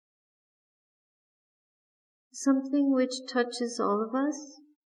something which touches all of us.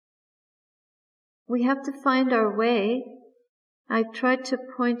 We have to find our way. I tried to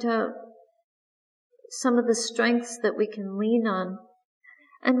point out some of the strengths that we can lean on.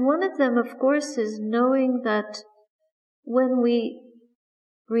 And one of them, of course, is knowing that when we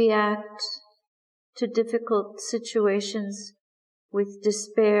react to difficult situations with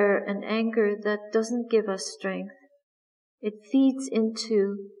despair and anger, that doesn't give us strength. It feeds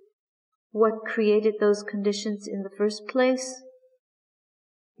into what created those conditions in the first place.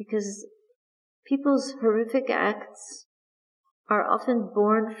 Because people's horrific acts are often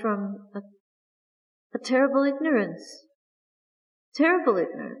born from a terrible ignorance. Terrible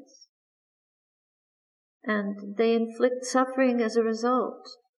ignorance. And they inflict suffering as a result.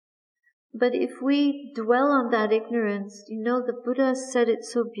 But if we dwell on that ignorance, the Buddha said it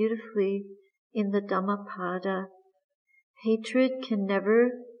so beautifully in the Dhammapada. Hatred can never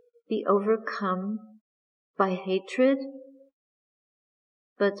be overcome by hatred,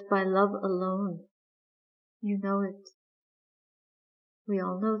 but by love alone. You know it. We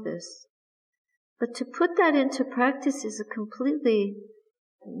all know this. But to put that into practice is a completely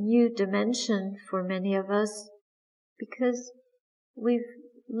new dimension for many of us, because we've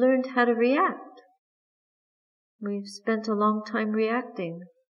learned how to react. We've spent a long time reacting.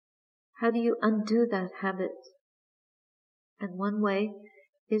 How do you undo that habit? And one way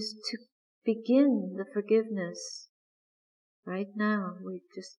is to begin the forgiveness. Right now, we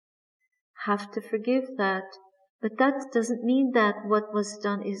just have to forgive that. But that doesn't mean that what was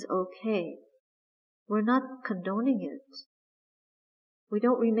done is okay. We're not condoning it. We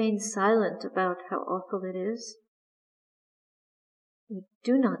don't remain silent about how awful it is. We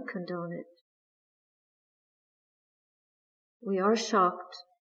do not condone it. We are shocked.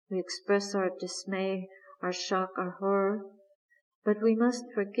 We express our dismay, our shock, our horror. But we must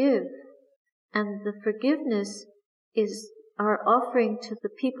forgive. And the forgiveness is our offering to the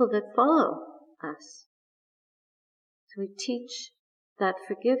people that follow us. So we teach that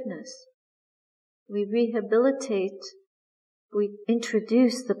forgiveness. We rehabilitate, we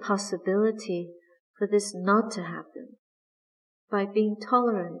introduce the possibility for this not to happen by being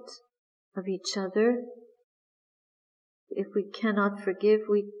tolerant of each other. If we cannot forgive,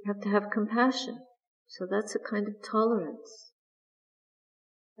 we have to have compassion. So that's a kind of tolerance.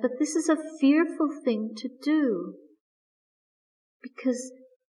 But this is a fearful thing to do, because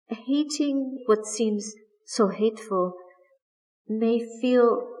hating what seems so hateful may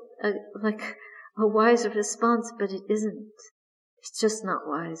feel like a wise response, but it isn't. It's just not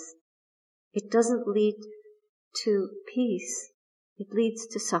wise. It doesn't lead to peace. It leads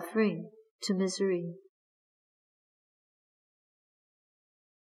to suffering, to misery.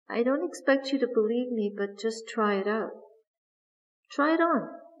 I don't expect you to believe me, but just try it out. Try it on.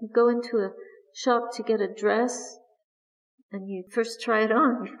 You go into a shop to get a dress, and you first try it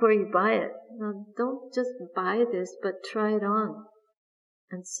on before you buy it. Now, don't just buy this, but try it on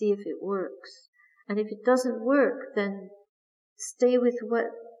and see if it works. And if it doesn't work, then stay with what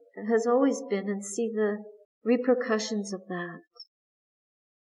has always been and see the repercussions of that.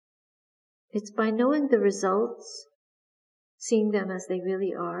 It's by knowing the results, seeing them as they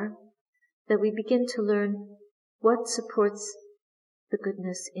really are, that we begin to learn what supports the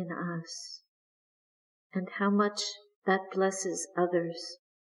goodness in us and how much that blesses others.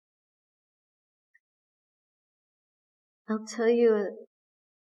 I'll tell you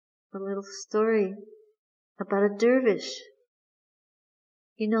a little story about a dervish.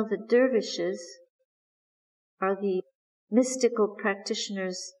 The dervishes are the mystical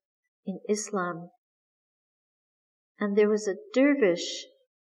practitioners in Islam. And there was a dervish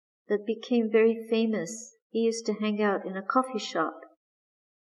that became very famous. He used to hang out in a coffee shop.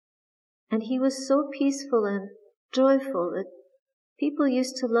 And he was so peaceful and joyful that people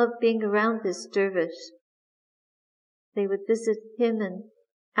used to love being around this dervish. They would visit him and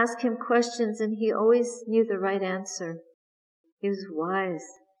ask him questions, and he always knew the right answer. He was wise.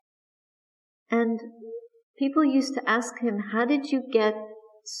 And people used to ask him, how did you get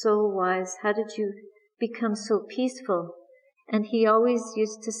so wise? How did you become so peaceful? And he always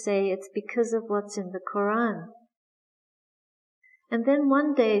used to say, it's because of what's in the Quran. And then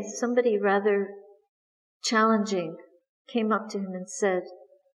one day, somebody rather challenging came up to him and said,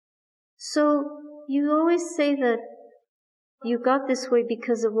 so you always say that you got this way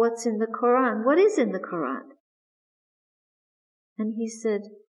because of what's in the Quran. What is in the Quran? And he said,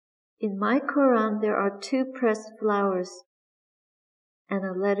 in my Quran there are 2 pressed flowers and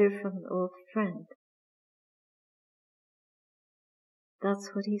a letter from an old friend.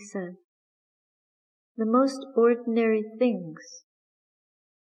 That's what he said. The most ordinary things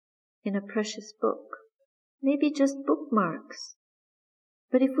in a precious book. maybe just bookmarks.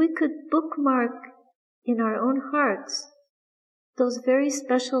 But if we could bookmark in our own hearts those very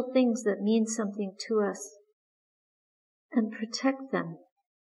special things that mean something to us and protect them,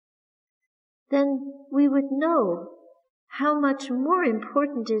 then we would know how much more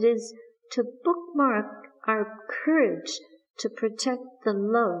important it is to bookmark our courage to protect the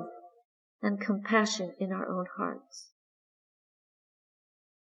love and compassion in our own hearts.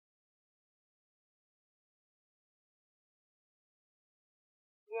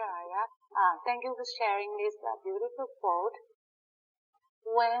 Yeah. Thank you for sharing this beautiful quote.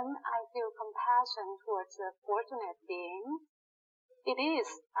 When I feel compassion towards a fortunate being, it is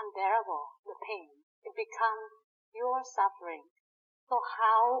unbearable, the pain. It becomes your suffering. So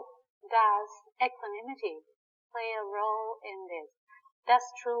how does equanimity play a role in this? Does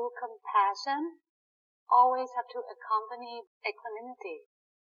true compassion always have to accompany equanimity?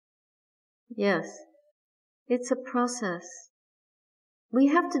 Yes, it's a process. We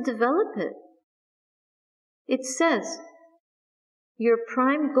have to develop it. It says, your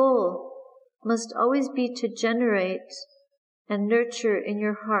prime goal must always be to generate and nurture in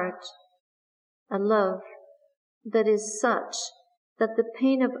your heart a love that is such that the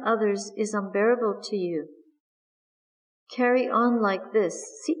pain of others is unbearable to you. Carry on like this.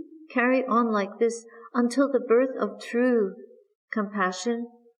 Carry on like this until the birth of true compassion,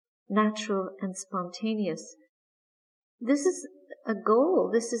 natural and spontaneous. This is a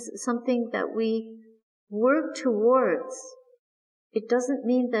goal. This is something that we work towards. It doesn't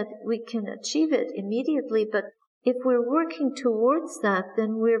mean that we can achieve it immediately, but if we're working towards that,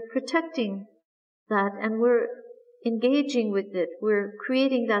 then we're protecting that and we're engaging with it. We're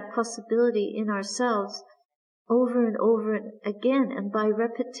creating that possibility in ourselves over and over again, and by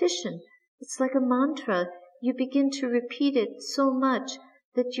repetition. It's like a mantra. You begin to repeat it so much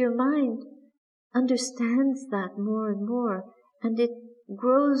that your mind understands that more and more, and it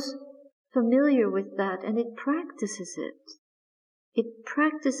grows familiar with that, and it practices it. It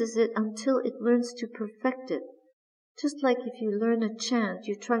practices it until it learns to perfect it. Just like if you learn a chant,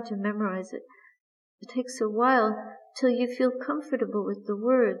 you try to memorize it. It takes a while till you feel comfortable with the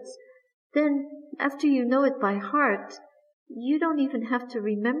words. Then, after you know it by heart, you don't even have to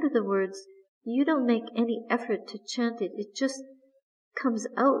remember the words. You don't make any effort to chant it. It just comes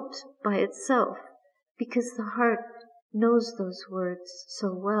out by itself because the heart knows those words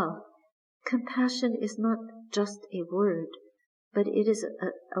so well. Compassion is not just a word, but it is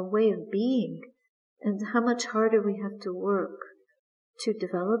a way of being, and how much harder we have to work to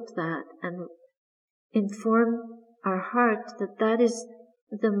develop that and inform our heart that that is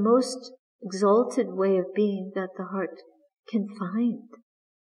the most exalted way of being that the heart can find.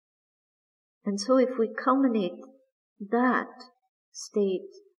 And so if we culminate that state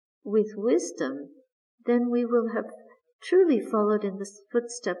with wisdom, then we will have truly followed in the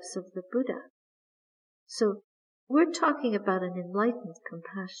footsteps of the Buddha. So we're talking about an enlightened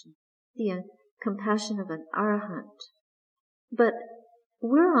compassion, the compassion of an arahant. But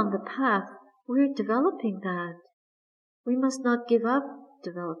we're on the path, we're developing that. We must not give up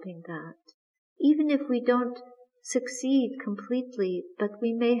developing that. Even if we don't succeed completely, but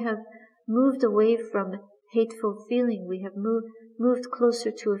we may have moved away from hateful feeling, we have moved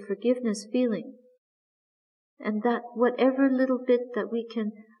closer to a forgiveness feeling. And that whatever little bit that we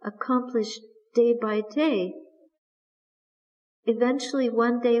can accomplish day by day, eventually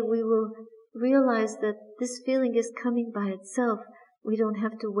one day we will realize that this feeling is coming by itself. We don't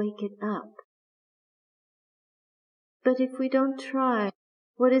have to wake it up. But if we don't try,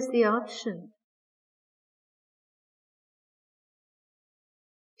 what is the option?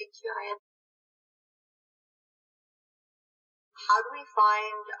 Thank you, Ayya. How do we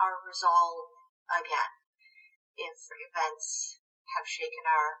find our resolve again if events have shaken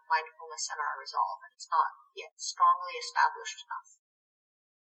our mindfulness and our resolve and it's not yet strongly established enough?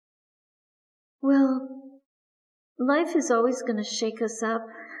 Well, life is always going to shake us up.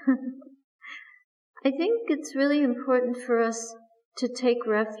 I think it's really important for us to take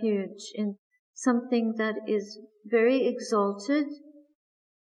refuge in something that is very exalted,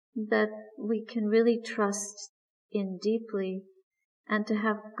 that we can really trust in deeply, and to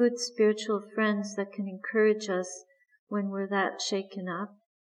have good spiritual friends that can encourage us when we're that shaken up.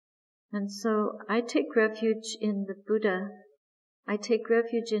 And so I take refuge in the Buddha. I take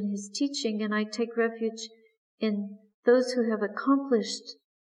refuge in his teaching, and I take refuge in those who have accomplished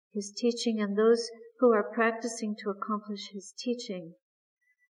his teaching and those who are practicing to accomplish his teaching.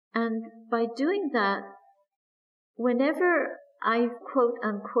 And by doing that, whenever I quote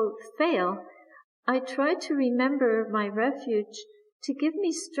unquote fail, I try to remember my refuge to give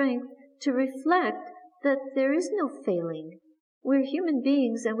me strength to reflect that there is no failing. We're human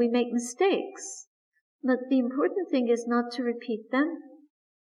beings and we make mistakes. But the important thing is not to repeat them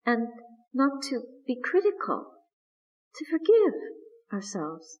and not to be critical, to forgive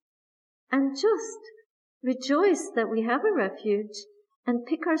ourselves and just rejoice that we have a refuge and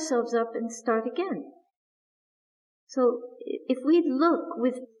pick ourselves up and start again. So if we look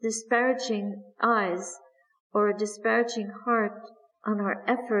with disparaging eyes or a disparaging heart on our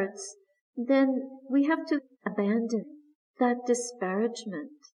efforts, then we have to abandon that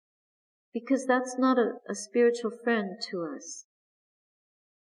disparagement, because that's not a spiritual friend to us.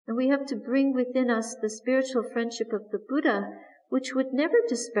 And we have to bring within us the spiritual friendship of the Buddha, which would never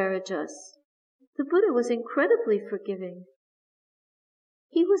disparage us. The Buddha was incredibly forgiving.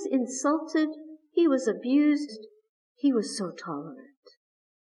 He was insulted, he was abused, he was so tolerant.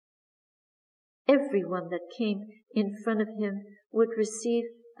 Everyone that came in front of him would receive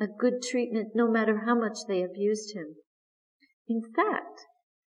a good treatment no matter how much they abused him. In fact,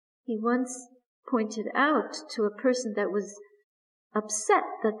 he once pointed out to a person that was upset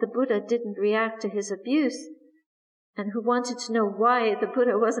that the Buddha didn't react to his abuse and who wanted to know why the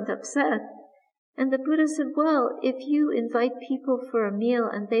Buddha wasn't upset. And the Buddha said, well, if you invite people for a meal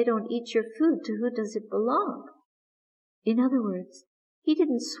and they don't eat your food, to who does it belong? In other words, he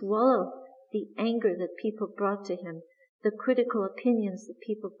didn't swallow the anger that people brought to him, the critical opinions that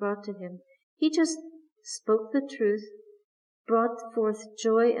people brought to him. He just spoke the truth, brought forth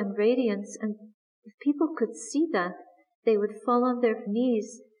joy and radiance, and if people could see that, they would fall on their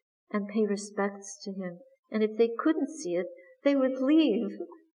knees and pay respects to him. And if they couldn't see it, they would leave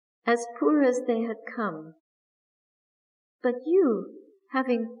as poor as they had come. But you,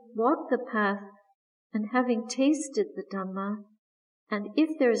 having walked the path and having tasted the Dhamma, and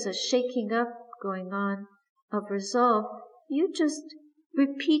if there's a shaking up going on of resolve, you just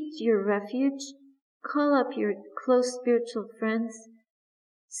repeat your refuge, call up your close spiritual friends,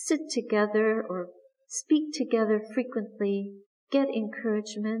 sit together or speak together frequently, get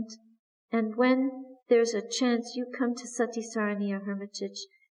encouragement, and when there's a chance, you come to Satisaraniya Hermitage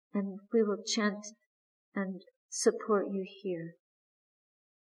and we will chant and support you here.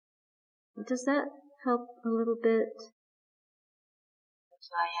 Does that help a little bit?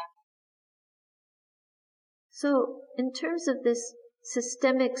 So, in terms of this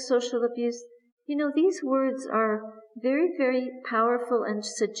systemic social abuse, these words are very, very powerful and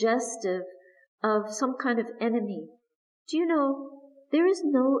suggestive of some kind of enemy. Do you know, there is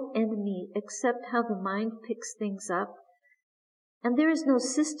no enemy except how the mind picks things up. And there is no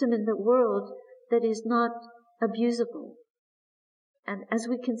system in the world that is not abusable. And as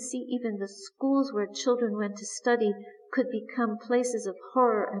we can see, even the schools where children went to study could become places of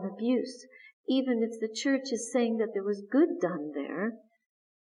horror and abuse. Even if the church is saying that there was good done there,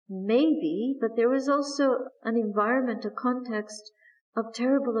 maybe, but there was also an environment, a context of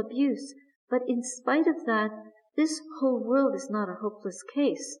terrible abuse. But in spite of that, this whole world is not a hopeless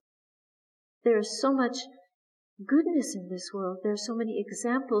case. There is so much goodness in this world. There are so many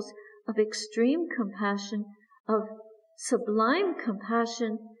examples of extreme compassion, of sublime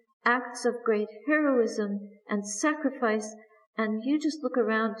compassion, acts of great heroism and sacrifice. And you just look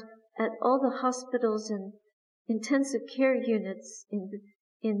around at all the hospitals and intensive care units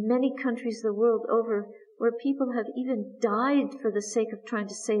in many countries the world over, where people have even died for the sake of trying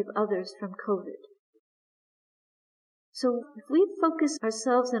to save others from COVID. So if we focus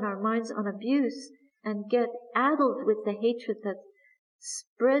ourselves and our minds on abuse and get addled with the hatred that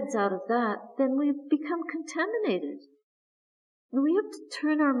spreads out of that, then we become contaminated. And we have to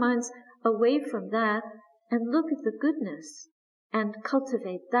turn our minds away from that and look at the goodness and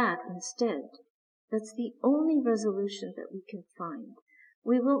cultivate that instead. That's the only resolution that we can find.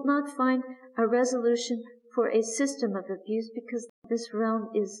 We will not find a resolution for a system of abuse, because this realm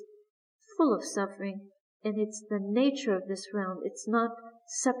is full of suffering, and it's the nature of this realm. It's not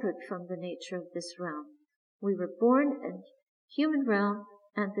separate from the nature of this realm. We were born in human realm,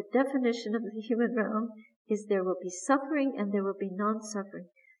 and the definition of the human realm is there will be suffering and there will be non-suffering.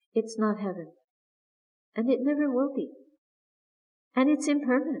 It's not heaven. And it never will be. And it's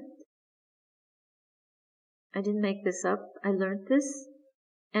impermanent. I didn't make this up. I learned this.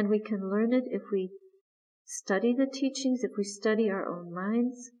 And we can learn it if we study the teachings, if we study our own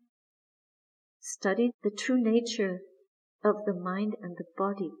minds, study the true nature of the mind and the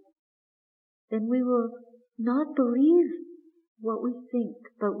body. Then we will not believe what we think,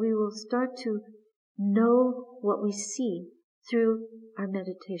 but we will start to know what we see through our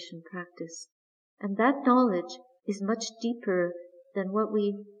meditation practice. And that knowledge is much deeper than what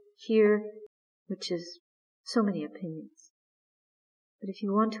we hear, which is so many opinions. But if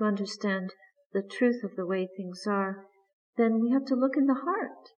you want to understand the truth of the way things are, then we have to look in the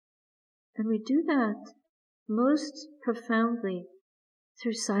heart. And we do that most profoundly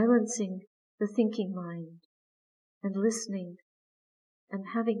through silencing the thinking mind and listening and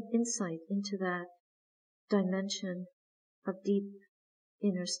having insight into that dimension of deep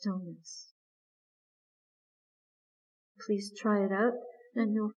inner stillness. Please try it out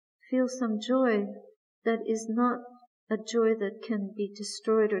and you'll feel some joy that is not a joy that can be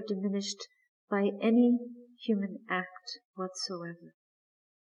destroyed or diminished by any human act whatsoever.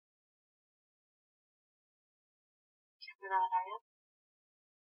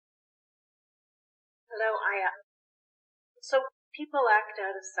 Hello, Aya. So people act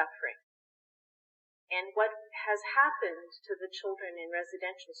out of suffering. And what has happened to the children in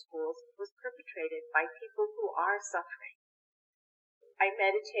residential schools was perpetrated by people who are suffering. I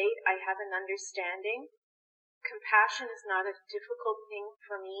meditate, I have an understanding. Compassion is not a difficult thing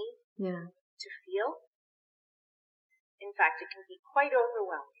for me to feel. In fact, it can be quite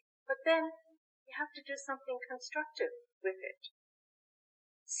overwhelming. But then you have to do something constructive with it.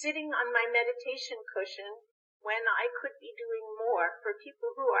 Sitting on my meditation cushion when I could be doing more for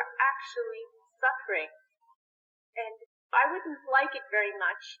people who are actually suffering. And I wouldn't like it very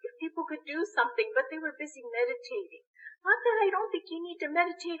much if people could do something, but they were busy meditating. Not that I don't think you need to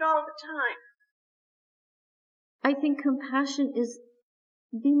meditate all the time. I think compassion is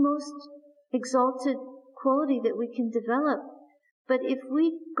the most exalted quality that we can develop. But if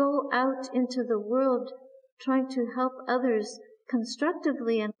we go out into the world trying to help others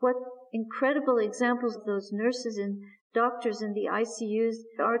constructively, and what incredible examples of those nurses and doctors in the ICUs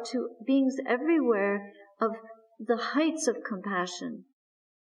are to beings everywhere of the heights of compassion.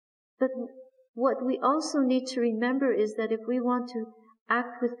 But what we also need to remember is that if we want to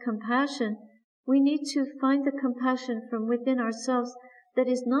act with compassion, we need to find the compassion from within ourselves that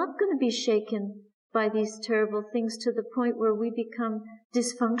is not going to be shaken by these terrible things to the point where we become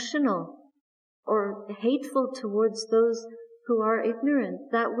dysfunctional or hateful towards those who are ignorant.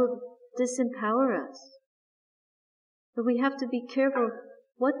 That will disempower us. But we have to be careful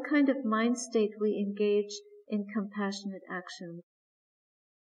what kind of mind state we engage in compassionate action.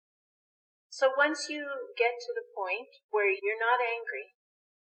 So once you get to the point where you're not angry,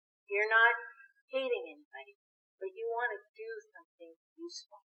 you're not hating anybody, but you want to do something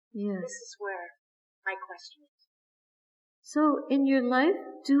useful. Yes. This is where my question is. So in your life,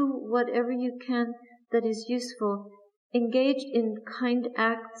 do whatever you can that is useful. Engage in kind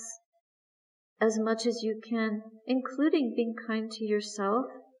acts as much as you can, including being kind to yourself.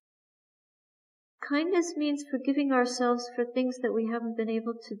 Kindness means forgiving ourselves for things that we haven't been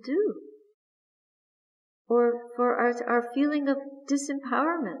able to do, or for our feeling of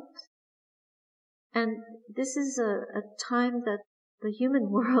disempowerment. And this is a time that the human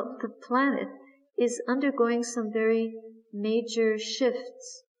world, the planet, is undergoing some very major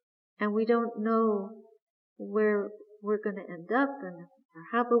shifts, and we don't know where we're going to end up and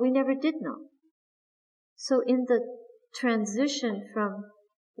how, but we never did know. So in the transition from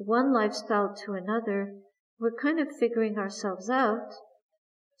one lifestyle to another, we're kind of figuring ourselves out.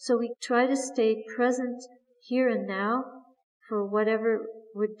 So we try to stay present here and now for whatever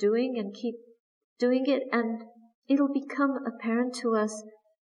we're doing and keep doing it, and it'll become apparent to us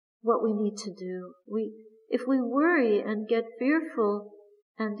what we need to do. If we worry and get fearful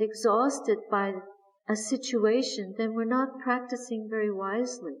and exhausted by a situation, then we're not practicing very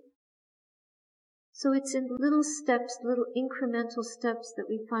wisely. So it's in little steps, little incremental steps that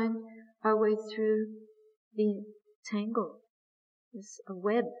we find our way through the tangle. It's a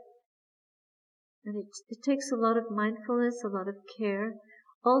web. And it takes a lot of mindfulness, a lot of care.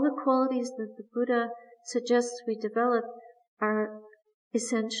 All the qualities that the Buddha suggests we develop are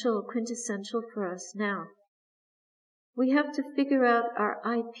essential, quintessential for us now. We have to figure out our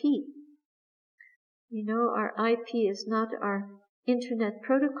IP. You know, our IP is not our internet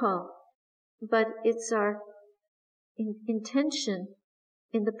protocol, but it's our intention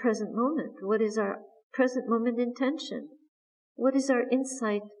in the present moment. What is our present moment intention? What is our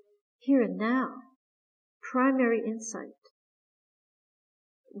insight here and now? Primary insight.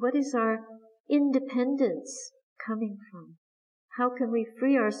 What is our independence coming from? How can we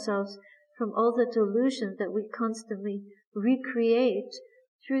free ourselves from all the delusion that we constantly recreate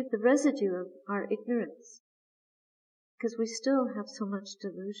through the residue of our ignorance? Because we still have so much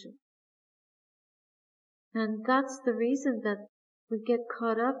delusion. And that's the reason that we get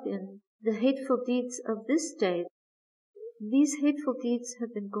caught up in the hateful deeds of this day. These hateful deeds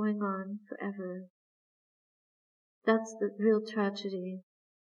have been going on forever. That's the real tragedy.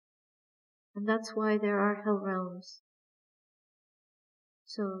 And that's why there are hell realms.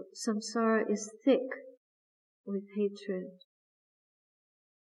 So samsara is thick with hatred.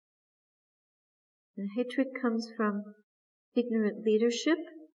 And hatred comes from ignorant leadership.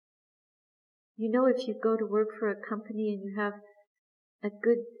 You know, if you go to work for a company and you have a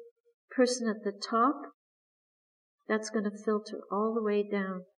good person at the top, that's going to filter all the way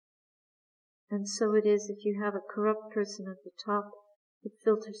down. And so it is if you have a corrupt person at the top, it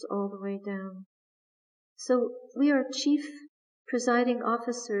filters all the way down. So we are chief presiding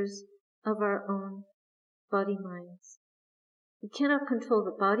officers of our own body minds. We cannot control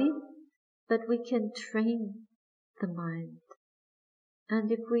the body, but we can train the mind.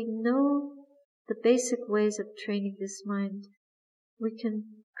 And if we know the basic ways of training this mind, we can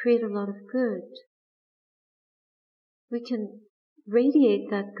create a lot of good. We can radiate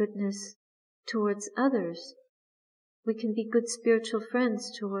that goodness towards others. We can be good spiritual friends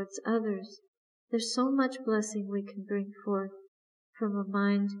towards others. There's so much blessing we can bring forth from a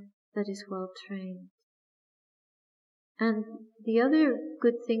mind that is well trained. And the other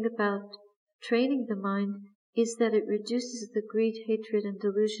good thing about training the mind is that it reduces the greed, hatred, and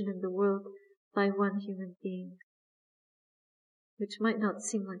delusion in the world by one human being. Which might not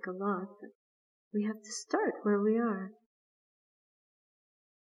seem like a lot, but we have to start where we are.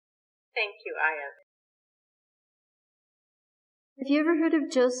 Thank you, Aya. Have you ever heard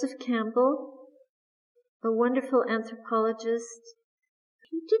of Joseph Campbell, a wonderful anthropologist?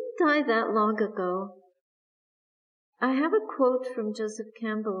 He didn't die that long ago. I have a quote from Joseph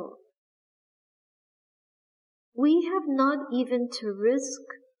Campbell. We have not even to risk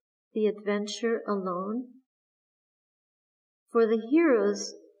the adventure alone, for the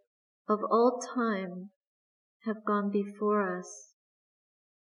heroes of all time have gone before us.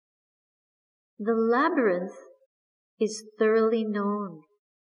 The labyrinth is thoroughly known.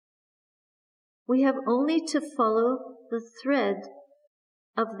 We have only to follow the thread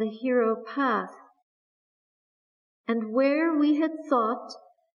of the hero path, and where we had thought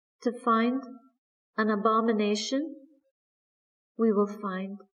to find an abomination, we will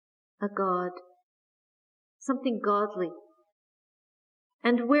find a god, something godly.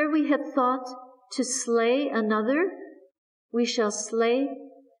 And where we had thought to slay another, we shall slay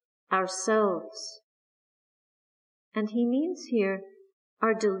ourselves. And he means here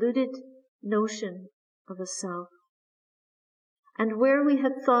our deluded notion of a self. And where we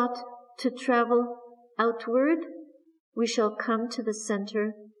had thought to travel outward, we shall come to the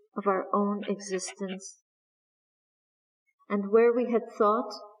center of our own existence. And where we had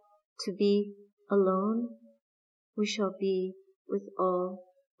thought to be alone, we shall be with all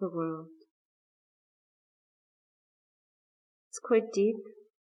the world. It's quite deep.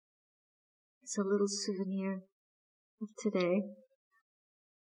 It's a little souvenir of today.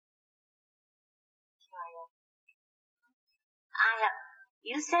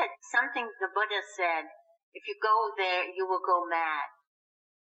 You said something the Buddha said, if you go there, you will go mad.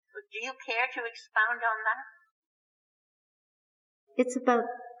 Do you care to expound on that? It's about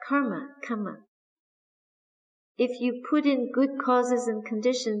karma. If you put in good causes and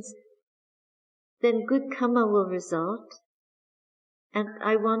conditions, then good karma will result. And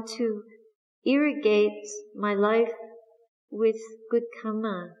I want to irrigate my life with good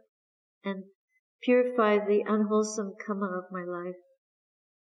karma and purify the unwholesome karma of my life.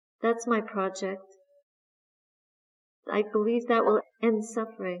 That's my project. I believe that will end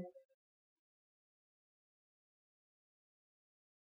suffering.